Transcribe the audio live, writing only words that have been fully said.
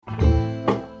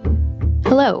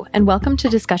Hello, and welcome to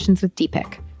Discussions with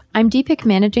DPIC. I'm DPIC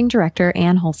Managing Director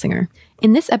Ann Holsinger.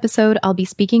 In this episode, I'll be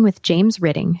speaking with James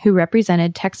Ridding, who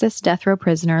represented Texas death row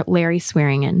prisoner Larry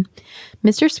Swearingen.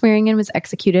 Mr. Swearingen was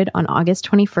executed on August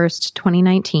 21st,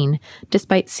 2019,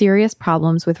 despite serious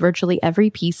problems with virtually every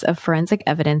piece of forensic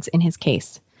evidence in his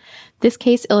case. This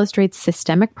case illustrates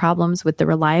systemic problems with the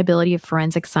reliability of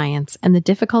forensic science and the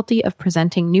difficulty of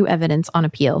presenting new evidence on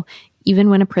appeal, even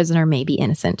when a prisoner may be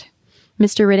innocent.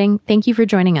 Mr. Ridding, thank you for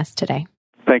joining us today.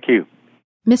 Thank you.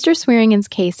 Mr. Swearingen's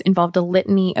case involved a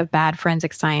litany of bad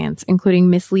forensic science, including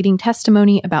misleading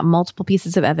testimony about multiple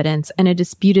pieces of evidence and a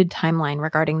disputed timeline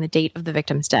regarding the date of the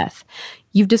victim's death.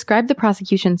 You've described the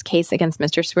prosecution's case against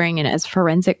Mr. Swearingen as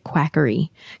forensic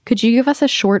quackery. Could you give us a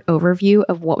short overview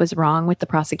of what was wrong with the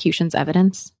prosecution's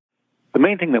evidence? The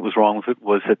main thing that was wrong with it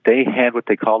was that they had what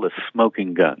they called a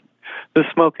smoking gun. The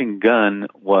smoking gun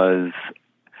was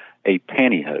a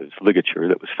pantyhose ligature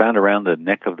that was found around the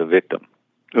neck of the victim.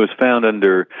 It was found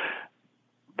under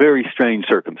very strange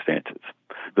circumstances.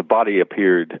 The body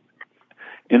appeared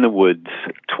in the woods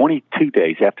 22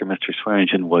 days after Mr.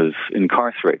 Swearingen was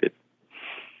incarcerated.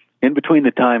 In between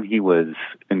the time he was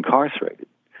incarcerated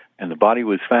and the body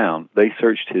was found, they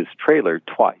searched his trailer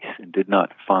twice and did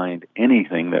not find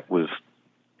anything that was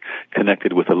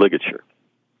connected with the ligature.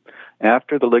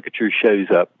 After the ligature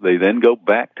shows up, they then go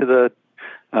back to the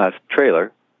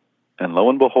trailer, and lo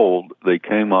and behold, they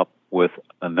came up with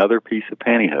another piece of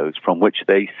pantyhose from which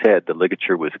they said the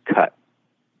ligature was cut.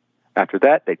 After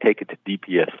that, they take it to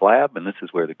DPS lab, and this is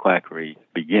where the quackery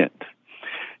begins.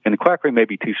 And the quackery may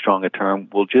be too strong a term,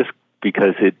 just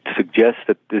because it suggests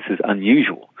that this is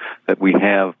unusual, that we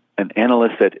have an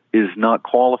analyst that is not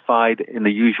qualified in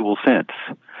the usual sense.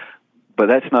 But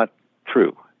that's not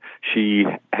true. She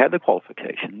had the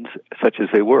qualifications, such as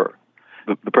they were.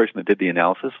 The person that did the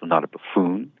analysis was not a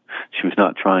buffoon. She was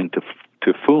not trying to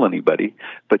fool anybody,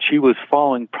 but she was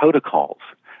following protocols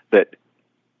that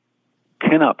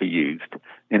cannot be used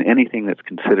in anything that's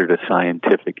considered a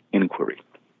scientific inquiry.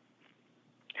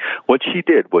 What she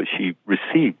did was she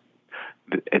received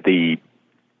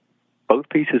both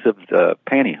pieces of the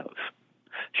pantyhose.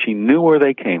 She knew where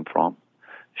they came from.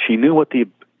 She knew what the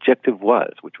objective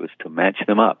was, which was to match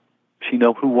them up. She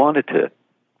knew who wanted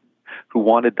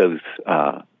those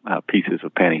pieces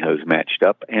of pantyhose matched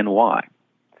up and why.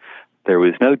 There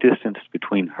was no distance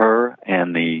between her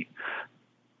and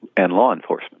law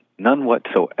enforcement, none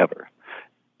whatsoever.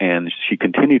 And she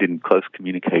continued in close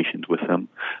communications with them,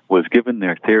 was given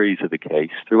their theories of the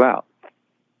case throughout.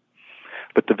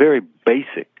 But the very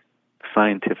basic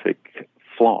scientific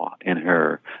flaw in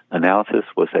her analysis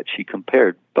was that she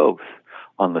compared both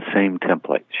on the same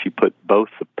template. She put both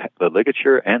the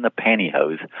ligature and the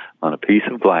pantyhose on a piece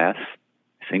of glass,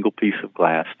 a single piece of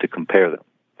glass, to compare them.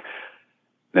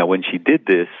 Now, when she did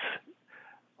this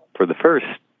for the first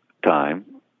time,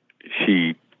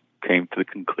 she came to the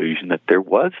conclusion that there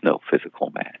was no physical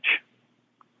match.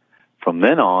 From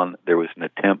then on, there was an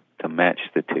attempt to match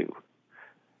the two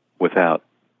without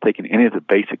taking any of the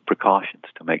basic precautions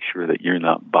to make sure that you're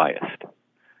not biased.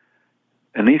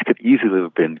 And these could easily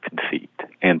have been conceived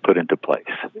and put into place.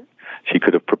 She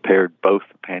could have prepared both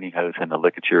the pantyhose and the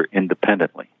ligature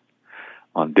independently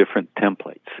on different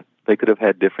templates. They could have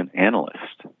had different analysts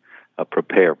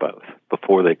prepare both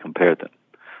before they compared them.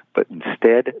 But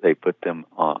instead, they put them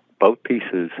on both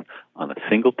pieces on a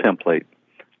single template,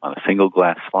 on a single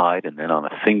glass slide, and then on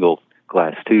a single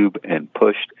glass tube, and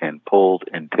pushed and pulled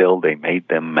until they made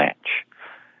them match.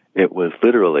 It was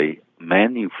literally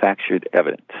manufactured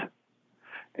evidence.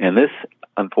 And this,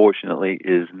 unfortunately,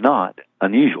 is not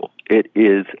unusual. It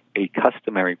is a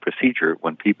customary procedure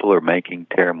when people are making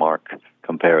tear mark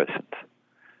comparisons.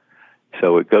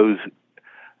 So it goes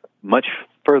much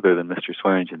further than Mr.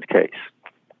 Swearingen's case.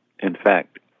 In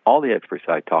fact, all the experts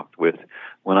I talked with,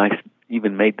 when I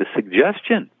even made the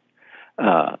suggestion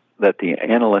that the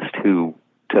analyst who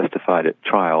testified at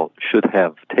trial should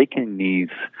have taken these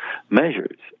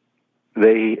measures,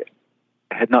 they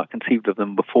had not conceived of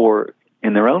them before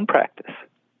in their own practice.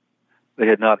 They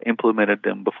had not implemented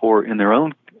them before in their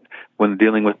own, when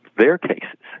dealing with their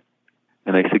cases.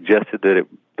 And they suggested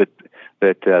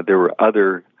that there were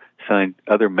other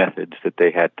methods that they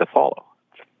had to follow,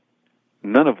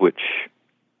 none of which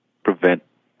prevent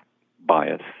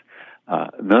bias,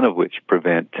 none of which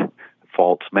prevent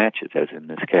false matches, as in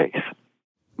this case.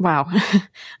 Wow.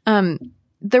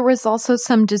 There was also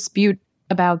some dispute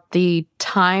about the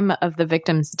time of the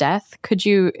victim's death. Could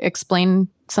you explain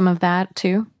some of that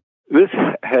too? This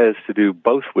has to do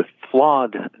both with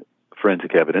flawed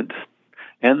forensic evidence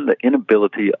and the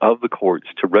inability of the courts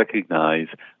to recognize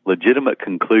legitimate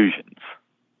conclusions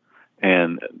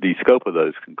And the scope of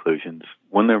those conclusions,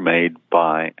 when they're made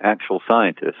by actual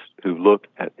scientists who look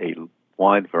at a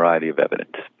wide variety of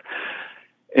evidence.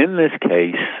 In this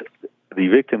case, the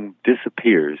victim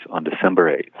disappears on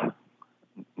December 8th.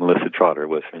 Melissa Trotter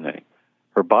was her name.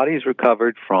 Her body is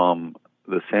recovered from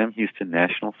the Sam Houston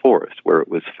National Forest, where it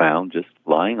was found just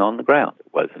lying on the ground.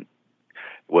 It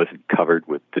wasn't covered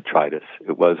with detritus.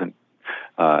 It wasn't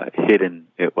hidden.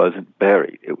 It wasn't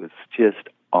buried. It was just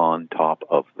on top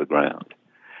of the ground.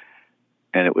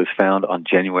 And it was found on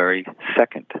January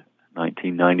 2nd,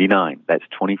 1999. That's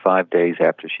 25 days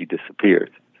after she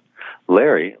disappeared.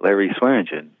 Larry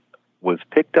Swearingen, was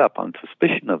picked up on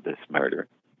suspicion of this murder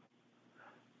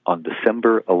on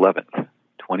December 11th,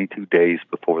 22 days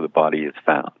before the body is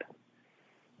found.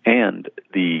 And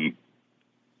the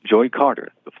Joy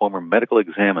Carter, the former medical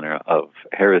examiner of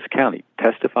Harris County,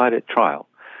 testified at trial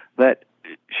that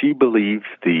she believed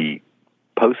the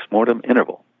post-mortem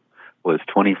interval was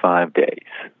 25 days.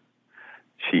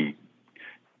 She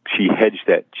hedged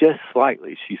that just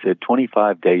slightly. She said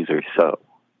 25 days or so.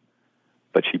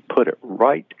 But she put it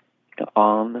right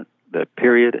on the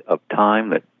period of time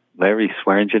that Larry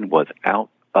Swearingen was out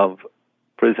of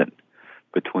prison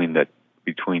between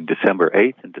December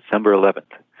 8th and December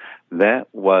 11th. That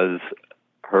was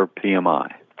her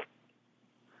PMI.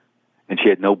 And she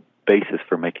had no basis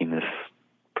for making this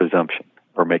presumption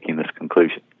or making this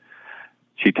conclusion.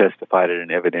 She testified at an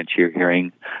evidentiary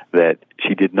hearing that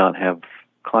she did not have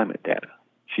climate data.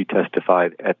 She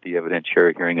testified at the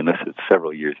evidentiary hearing, and this is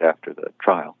several years after the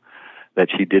trial, that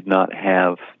she did not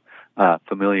have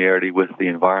familiarity with the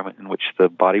environment in which the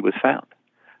body was found.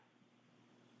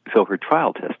 So her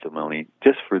trial testimony,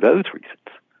 just for those reasons,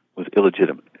 was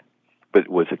illegitimate, but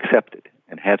was accepted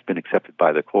and has been accepted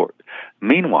by the court.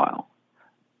 Meanwhile,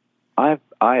 I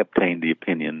obtained the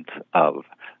opinions of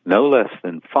no less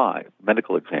than 5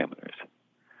 medical examiners,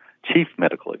 chief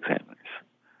medical examiners,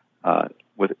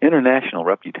 with international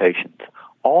reputations,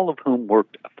 all of whom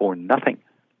worked for nothing.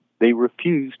 They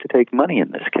refused to take money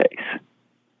in this case.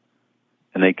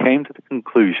 And they came to the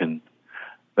conclusion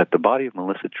that the body of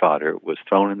Melissa Trotter was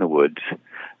thrown in the woods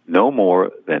no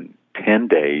more than 10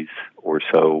 days or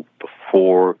so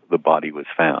before the body was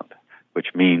found, which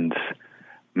means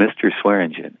Mr.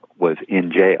 Swearingen was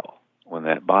in jail when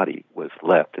that body was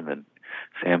left in the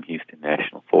Sam Houston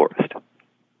National Forest.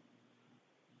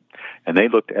 And they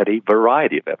looked at a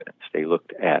variety of evidence. They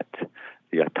looked at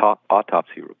the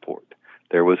autopsy report.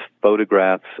 There was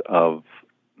photographs of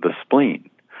the spleen,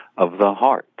 of the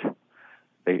heart.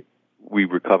 We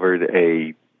recovered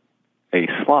a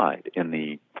slide in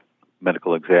the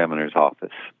medical examiner's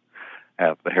office,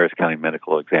 at the Harris County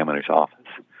Medical Examiner's office,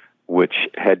 which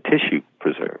had tissue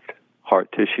preserved,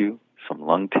 heart tissue, some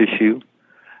lung tissue,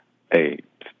 and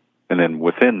then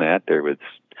within that there was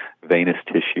venous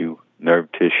tissue, nerve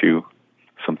tissue,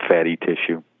 some fatty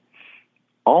tissue.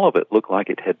 All of it looked like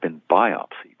it had been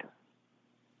biopsied,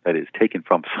 that is, taken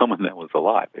from someone that was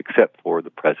alive, except for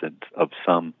the presence of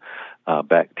some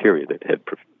bacteria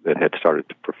that had started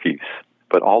to perfuse.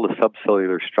 But all the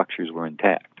subcellular structures were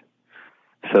intact.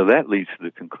 So that leads to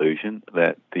the conclusion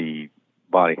that the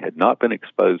body had not been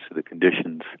exposed to the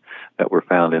conditions that were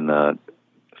found in the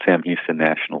Sam Houston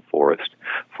National Forest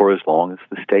for as long as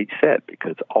the state said,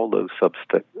 because all those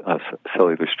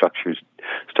subcellular structures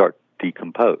start to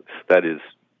decompose. That is,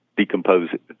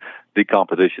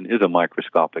 decomposition is a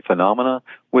microscopic phenomena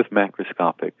with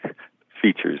macroscopic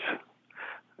features.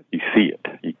 You see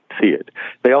it.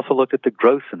 They also looked at the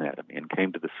gross anatomy and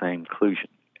came to the same conclusion.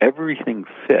 Everything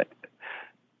fit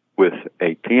with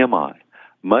a PMI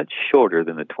much shorter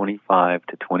than the 25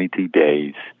 to 22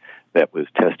 days that was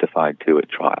testified to at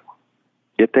trial.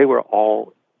 Yet they were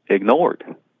all ignored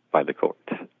by the court.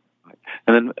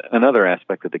 And then another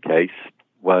aspect of the case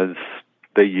was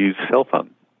they used cell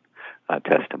phone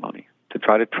testimony to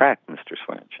try to track Mr.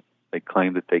 Swearingen. They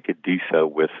claimed that they could do so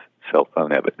with cell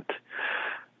phone evidence.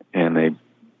 And they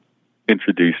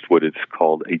introduced what is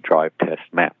called a drive test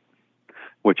map,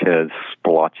 which has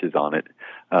splotches on it,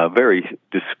 very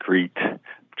discrete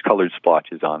colored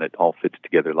splotches on it, all fits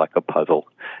together like a puzzle.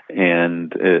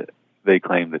 And they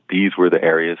claimed that these were the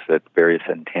areas that various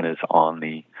antennas on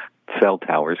the cell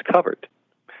towers covered.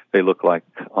 They look like,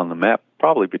 on the map,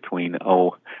 probably between,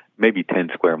 maybe 10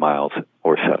 square miles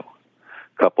or so.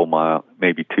 Couple miles,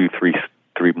 maybe 3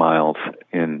 miles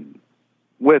in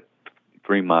width,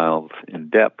 3 miles in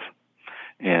depth,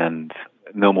 and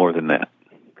no more than that.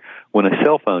 When a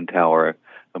cell phone tower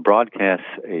broadcasts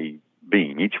a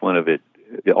beam, each one of it,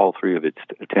 all 3 of its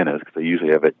antennas, because they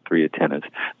usually have 3 antennas,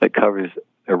 that covers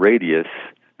a radius,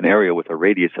 an area with a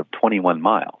radius of 21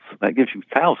 miles. That gives you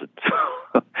thousands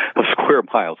of square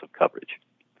miles of coverage.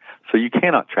 So you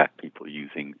cannot track people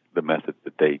using the method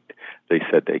that they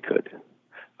said they could.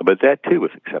 But that, too,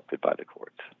 was accepted by the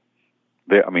courts.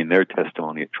 Their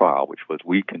testimony at trial, which was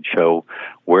we can show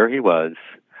where he was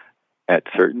at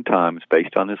certain times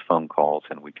based on his phone calls,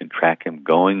 and we can track him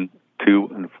going to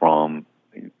and from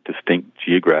distinct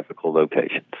geographical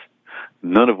locations,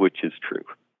 none of which is true.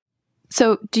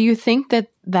 So do you think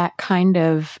that that kind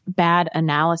of bad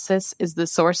analysis is the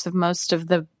source of most of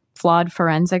the flawed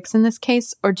forensics in this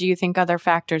case, or do you think other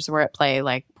factors were at play,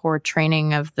 like poor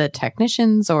training of the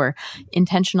technicians or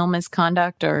intentional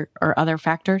misconduct or other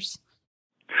factors?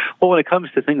 Well, when it comes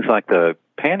to things like the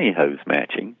pantyhose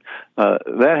matching,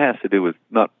 that has to do with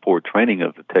not poor training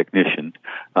of the technician,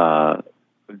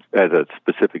 as a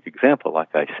specific example,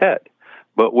 like I said,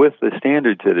 but with the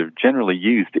standards that are generally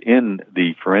used in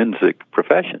the forensic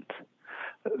professions.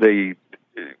 They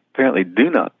apparently do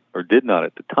not, or did not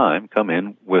at the time, come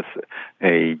in with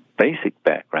a basic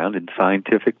background in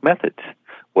scientific methods.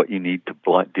 What you need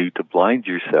to do to blind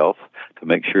yourself to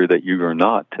make sure that you are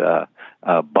not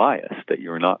biased, that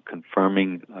you are not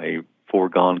confirming a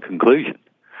foregone conclusion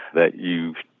that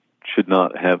you should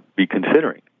not be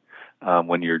considering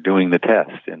when you're doing the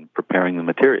test and preparing the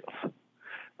materials.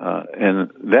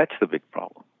 And that's the big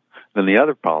problem. Then the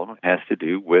other problem has to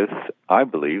do with, I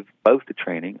believe, both the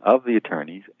training of the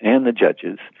attorneys and the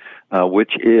judges,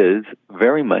 which is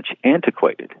very much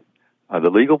antiquated. The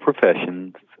legal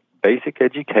profession's basic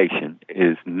education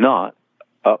is not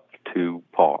up to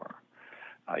par.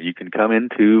 You can come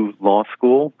into law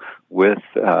school with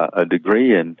a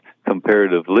degree in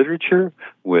comparative literature,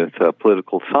 with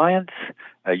political science.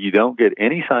 You don't get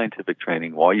any scientific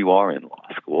training while you are in law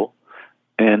school.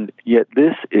 And yet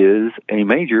this is a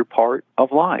major part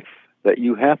of life that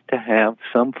you have to have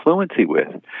some fluency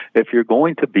with if you're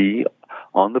going to be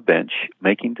on the bench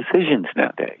making decisions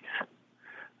nowadays.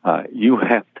 You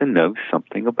have to know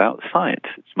something about science.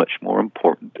 It's much more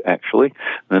important, actually,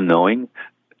 than knowing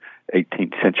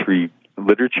 18th century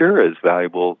literature, as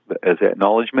valuable as that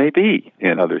knowledge may be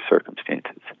in other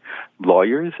circumstances.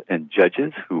 Lawyers and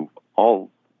judges, who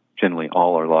generally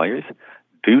all are lawyers,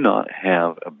 do not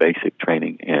have a basic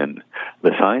training in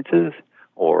the sciences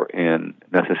or in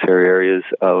necessary areas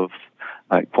of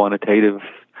quantitative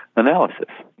analysis,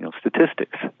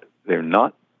 statistics.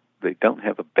 They don't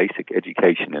have a basic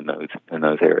education in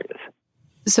those areas.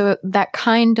 So that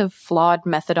kind of flawed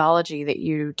methodology that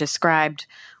you described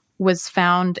was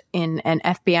found in an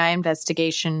FBI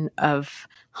investigation of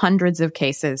hundreds of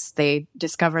cases. They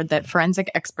discovered that forensic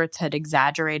experts had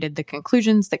exaggerated the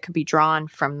conclusions that could be drawn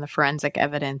from the forensic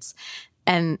evidence.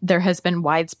 And there has been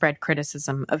widespread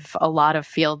criticism of a lot of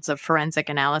fields of forensic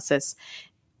analysis.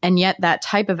 And yet that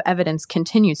type of evidence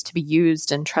continues to be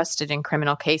used and trusted in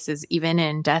criminal cases, even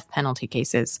in death penalty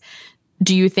cases.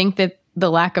 Do you think that the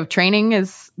lack of training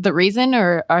is the reason,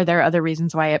 or are there other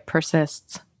reasons why it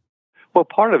persists? Well,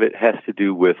 part of it has to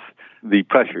do with the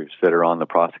pressures that are on the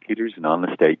prosecutors and on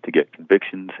the state to get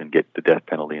convictions and get the death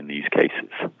penalty in these cases.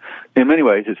 In many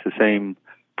ways, it's the same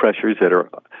pressures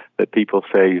that people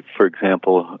say, for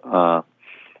example,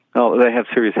 they have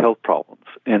serious health problems,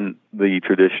 and the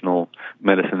traditional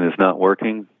medicine is not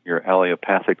working. Your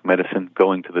allopathic medicine,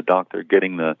 going to the doctor,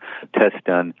 getting the test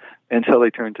done, and so they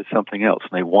turn to something else,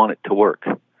 and they want it to work.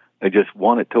 They just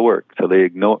want it to work, so they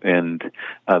ignore evidence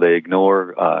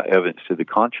to the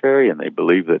contrary, and they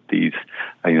believe that these,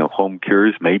 home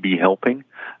cures may be helping.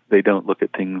 They don't look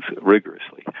at things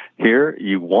rigorously. Here,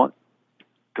 you want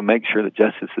to make sure that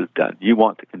justice is done. You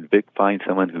want to find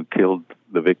someone who killed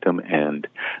the victim and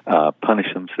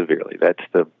punish them severely.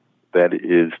 That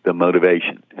is the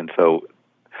motivation, and so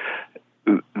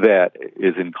that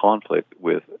is in conflict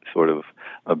with sort of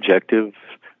objective,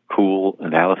 cool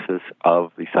analysis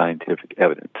of the scientific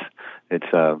evidence. It's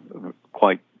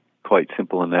quite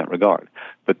simple in that regard.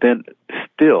 But then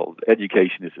still,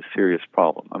 education is a serious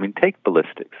problem. I mean, take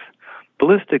ballistics.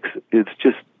 Ballistics is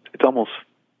it's almost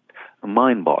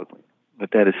mind-boggling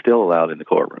that is still allowed in the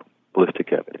courtroom,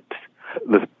 ballistic evidence.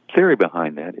 The theory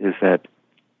behind that is that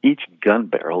each gun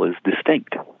barrel is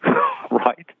distinct,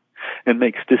 right? And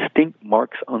makes distinct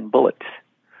marks on bullets.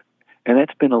 And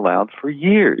that's been allowed for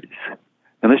years.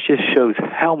 And this just shows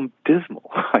how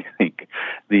dismal, I think,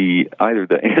 either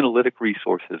the analytic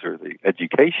resources or the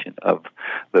education of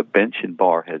the bench and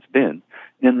bar has been,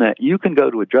 in that you can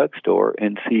go to a drugstore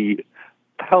and see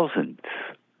thousands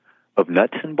of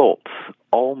nuts and bolts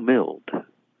all milled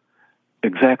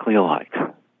exactly alike.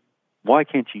 Why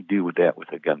can't you do that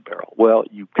with a gun barrel? Well,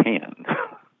 you can,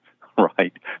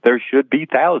 right? There should be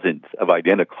thousands of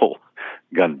identical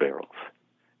gun barrels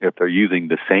if they're using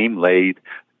the same lathe,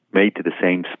 made to the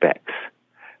same specs.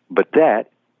 But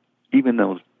that, even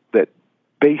though that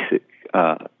basic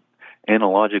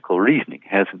analogical reasoning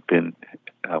has been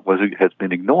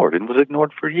ignored, and was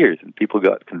ignored for years, and people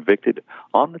got convicted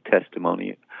on the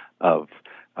testimony of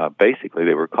basically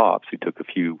they were cops who took a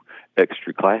few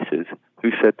extra classes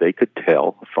who said they could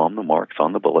tell from the marks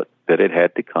on the bullet that it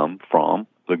had to come from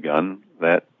the gun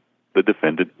that the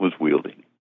defendant was wielding.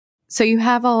 So you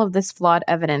have all of this flawed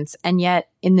evidence, and yet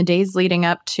in the days leading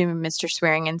up to Mr.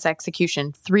 Swearingen's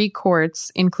execution, 3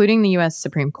 courts, including the U.S.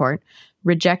 Supreme Court,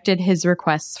 rejected his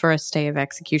requests for a stay of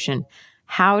execution.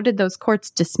 How did those courts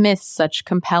dismiss such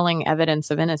compelling evidence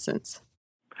of innocence?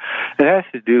 It has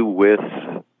to do with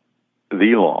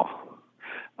the law.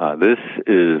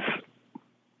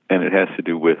 And it has to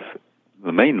do with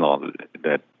the main law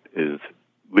that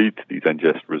leads to these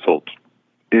unjust results,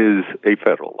 is a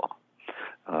federal law.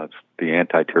 It's the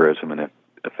Anti-Terrorism and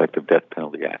Effective Death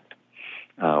Penalty Act,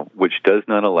 which does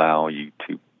not allow you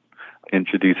to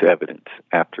introduce evidence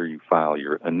after you file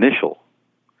your initial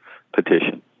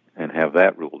petition and have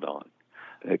that ruled on,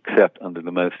 except under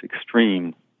the most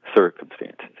extreme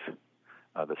circumstances.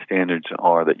 The standards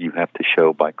are that you have to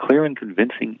show by clear and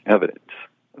convincing evidence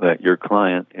that your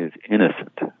client is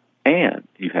innocent, and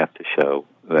you have to show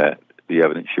that the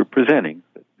evidence you're presenting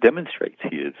that demonstrates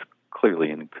he is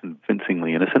clearly and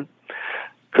convincingly innocent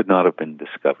could not have been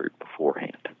discovered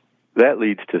beforehand. That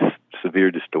leads to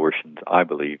severe distortions, I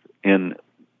believe, in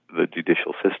the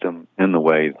judicial system, in the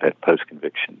way that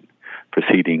post-conviction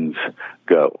proceedings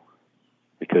go.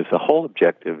 Because the whole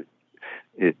objective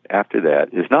after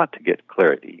that is not to get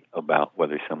clarity about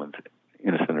whether someone's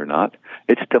innocent or not.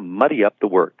 It's to muddy up the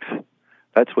works.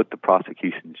 That's what the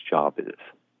prosecution's job is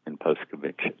in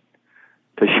post-conviction.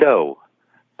 To show,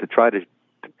 to try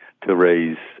to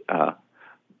raise,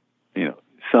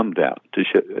 some doubt, to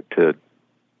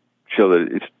show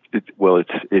that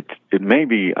it may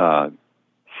be,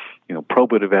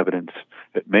 probative evidence,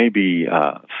 it may be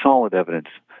solid evidence,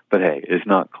 but hey, it's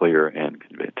not clear and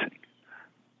convincing.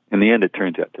 In the end, it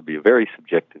turns out to be a very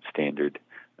subjective standard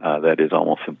that is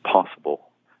almost impossible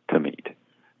to meet.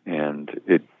 And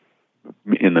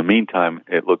in the meantime,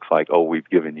 it looks like, we've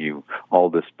given you all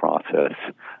this process,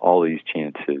 all these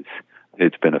chances.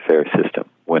 It's been a fair system,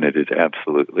 when it is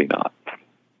absolutely not.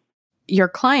 Your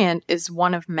client is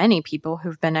one of many people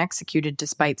who've been executed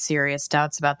despite serious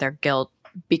doubts about their guilt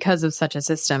because of such a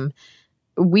system.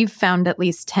 We've found at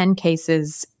least 10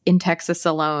 cases in Texas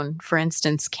alone. For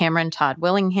instance, Cameron Todd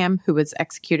Willingham, who was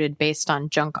executed based on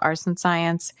junk arson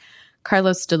science.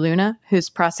 Carlos de Luna, whose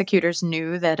prosecutors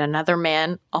knew that another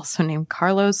man, also named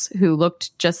Carlos, who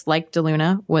looked just like de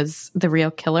Luna, was the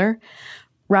real killer.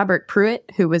 Robert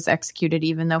Pruitt, who was executed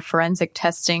even though forensic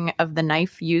testing of the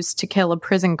knife used to kill a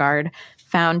prison guard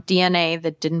found DNA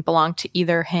that didn't belong to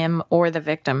either him or the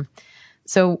victim.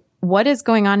 So what is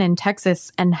going on in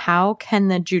Texas, and how can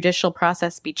the judicial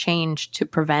process be changed to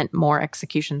prevent more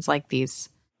executions like these?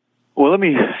 Well, let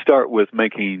me start with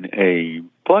making a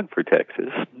plug for Texas,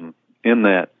 in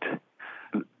that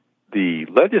the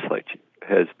legislature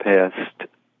has passed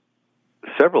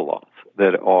several laws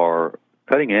that are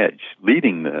cutting edge,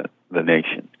 leading the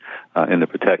nation in the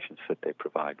protections that they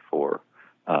provide for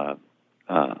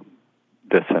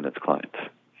death sentence clients.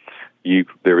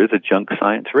 There is a junk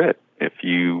science writ. If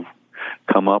you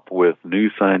come up with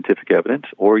new scientific evidence,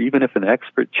 or even if an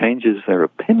expert changes their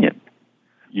opinion,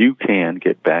 you can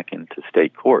get back into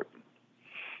state court.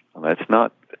 Well, that's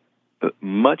not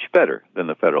much better than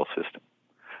the federal system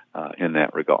in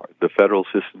that regard. The federal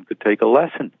system could take a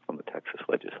lesson from the Texas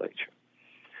legislature.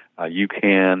 You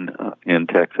can, in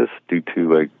Texas, due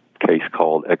to a case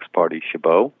called Ex parte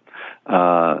Chabot,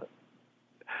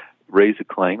 raise a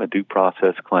claim, a due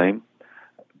process claim,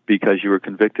 because you were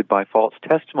convicted by false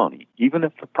testimony, even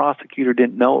if the prosecutor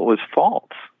didn't know it was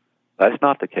false. That's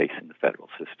not the case in the federal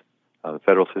system. The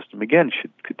federal system, again,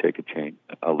 could take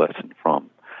a lesson from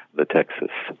the Texas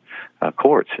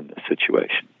courts in this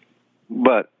situation.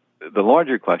 But the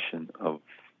larger question of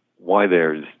why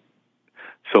there's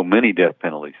so many death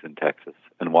penalties in Texas,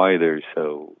 and why there's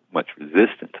so much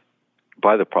resistance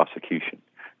by the prosecution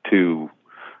to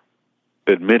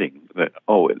admitting that,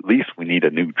 at least we need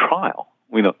a new trial.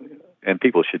 We know, and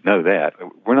people should know that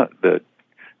we're not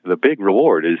the big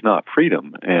reward is not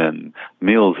freedom and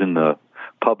meals in the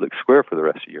public square for the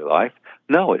rest of your life.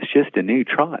 No, it's just a new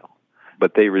trial.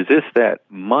 But they resist that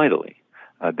mightily,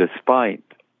 despite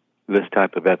this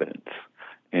type of evidence.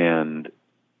 And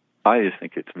I just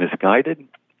think it's misguided.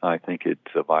 I think it's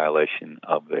a violation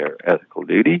of their ethical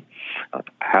duty.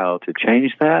 How to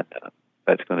change that?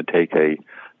 That's going to take a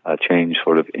change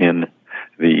sort of in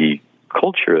the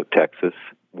culture of Texas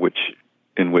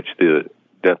in which the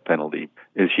death penalty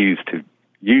is used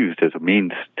as a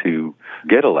means to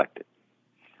get elected,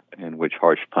 in which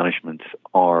harsh punishments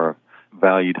are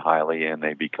valued highly and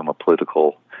they become a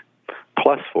political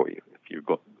plus for you. If you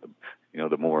go,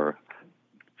 the more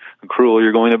cruel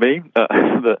you're going to be,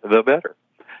 the better.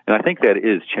 And I think that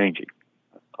is changing.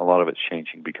 A lot of it's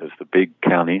changing because the big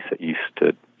counties that used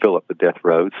to fill up the death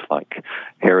rows, like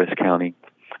Harris County,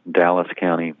 Dallas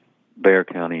County, Bexar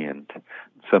County, and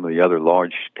some of the other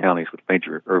large counties with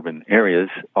major urban areas,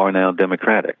 are now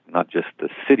Democratic, not just the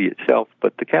city itself,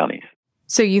 but the counties.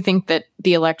 So you think that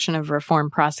the election of reform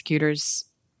prosecutors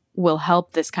will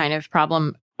help this kind of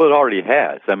problem? Well, it already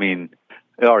has. I mean,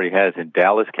 it already has in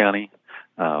Dallas County,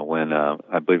 when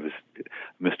I believe it was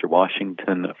Mr.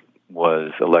 Washington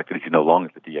was elected. He's no longer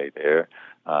the DA there.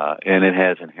 And it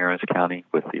has in Harris County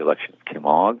with the election of Kim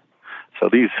Ogg. So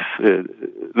this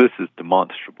is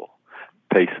demonstrable.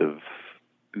 Pace of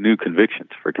new convictions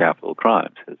for capital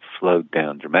crimes has slowed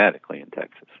down dramatically in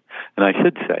Texas. And I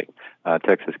should say,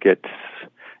 Texas gets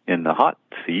in the hot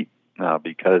seat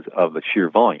because of the sheer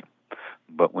volume.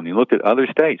 But when you look at other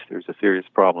states, there's a serious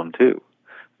problem too.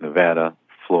 Nevada,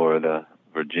 Florida,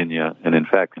 Virginia, and in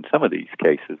fact, in some of these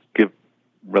cases,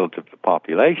 relative to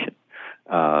population,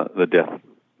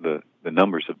 the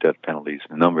numbers of death penalties,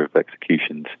 the number of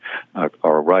executions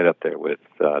are right up there with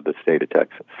the state of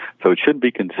Texas. So it shouldn't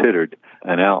be considered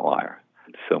an outlier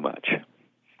so much.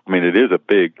 I mean,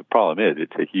 the problem is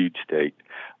it's a huge state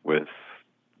with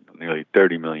nearly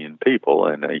 30 million people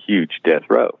and a huge death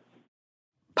row.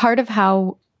 Part of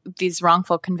how these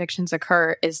wrongful convictions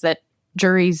occur is that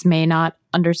juries may not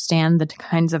understand the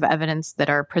kinds of evidence that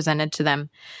are presented to them.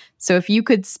 So if you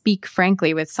could speak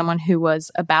frankly with someone who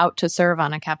was about to serve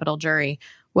on a capital jury,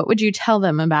 what would you tell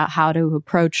them about how to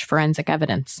approach forensic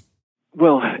evidence?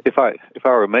 Well, if I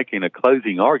were making a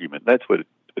closing argument, that's what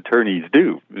attorneys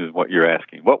do, is what you're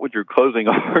asking. What would your closing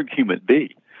argument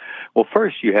be? Well,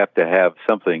 first you have to have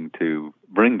something to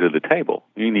bring to the table.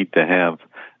 You need to have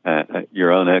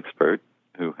your own expert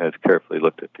who has carefully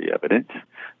looked at the evidence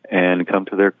and come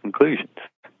to their conclusions.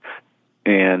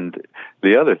 And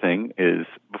the other thing is,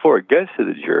 before it gets to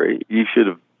the jury, you should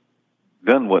have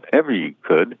done whatever you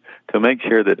could to make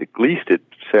sure that at least it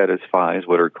satisfies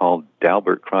what are called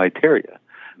Daubert criteria,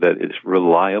 that it's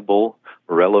reliable,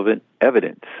 relevant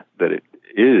evidence, that it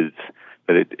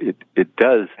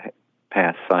does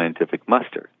pass scientific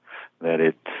muster, that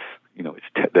it's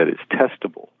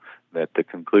testable, that the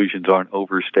conclusions aren't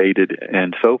overstated,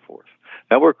 and so forth.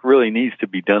 That work really needs to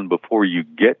be done before you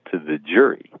get to the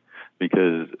jury,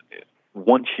 because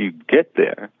once you get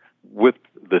there, with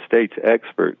the state's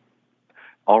expert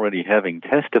already having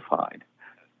testified,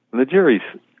 the jury's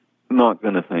not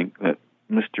going to think that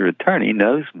Mr. Attorney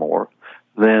knows more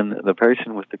than the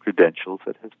person with the credentials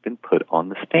that has been put on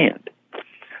the stand.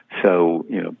 So,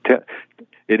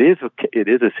 it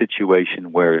is a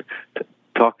situation where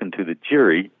talking to the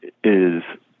jury is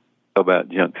about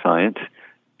junk science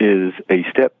is a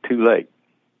step too late.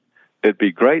 It'd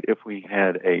be great if we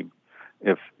had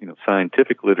if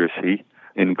scientific literacy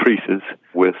increases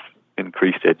with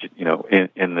increased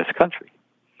in this country.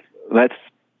 But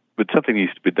something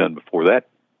needs to be done before that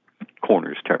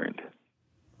corner's turned.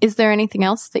 Is there anything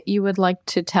else that you would like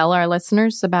to tell our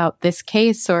listeners about this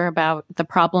case or about the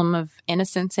problem of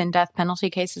innocence in death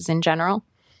penalty cases in general?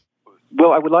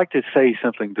 Well, I would like to say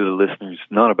something to the listeners,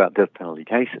 not about death penalty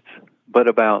cases, but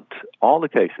about all the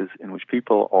cases in which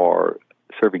people are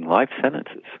serving life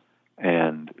sentences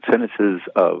and sentences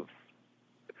of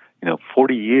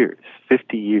 40 years,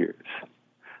 50 years,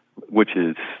 which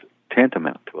is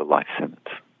tantamount to a life sentence.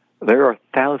 There are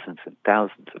thousands and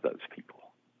thousands of those people,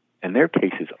 and their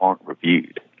cases aren't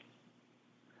reviewed.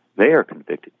 They are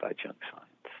convicted by junk science.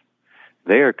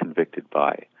 They are convicted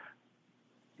by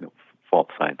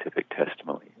false scientific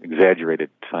testimony, exaggerated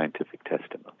scientific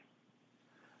testimony.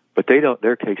 But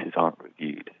their cases aren't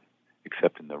reviewed,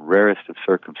 except in the rarest of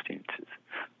circumstances,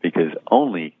 because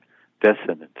only death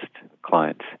sentenced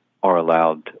clients are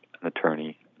allowed an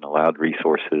attorney and allowed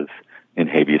resources in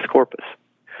habeas corpus.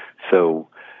 So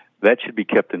that should be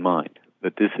kept in mind,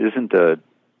 that this isn't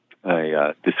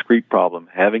a discrete problem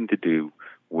having to do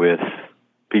with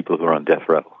people who are on death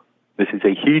row. This is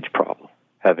a huge problem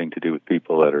having to do with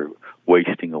people that are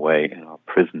wasting away in our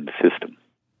prison system.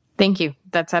 Thank you.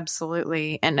 That's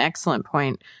absolutely an excellent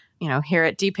point. Here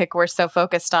at DPIC, we're so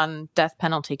focused on death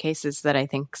penalty cases that I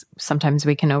think sometimes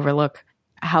we can overlook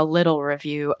how little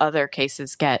review other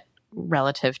cases get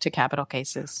relative to capital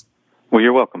cases. Well,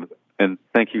 you're welcome. And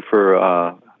thank you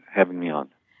for having me on.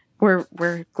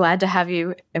 We're glad to have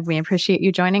you, and we appreciate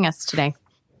you joining us today.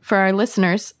 For our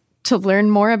listeners, To learn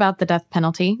more about the death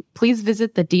penalty, please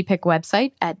visit the DPIC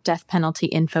website at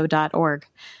deathpenaltyinfo.org.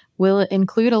 We'll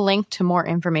include a link to more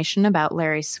information about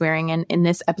Larry Swearingen in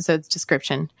this episode's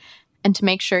description. And to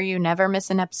make sure you never miss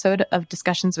an episode of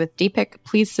Discussions with DPIC,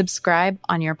 please subscribe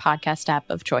on your podcast app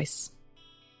of choice.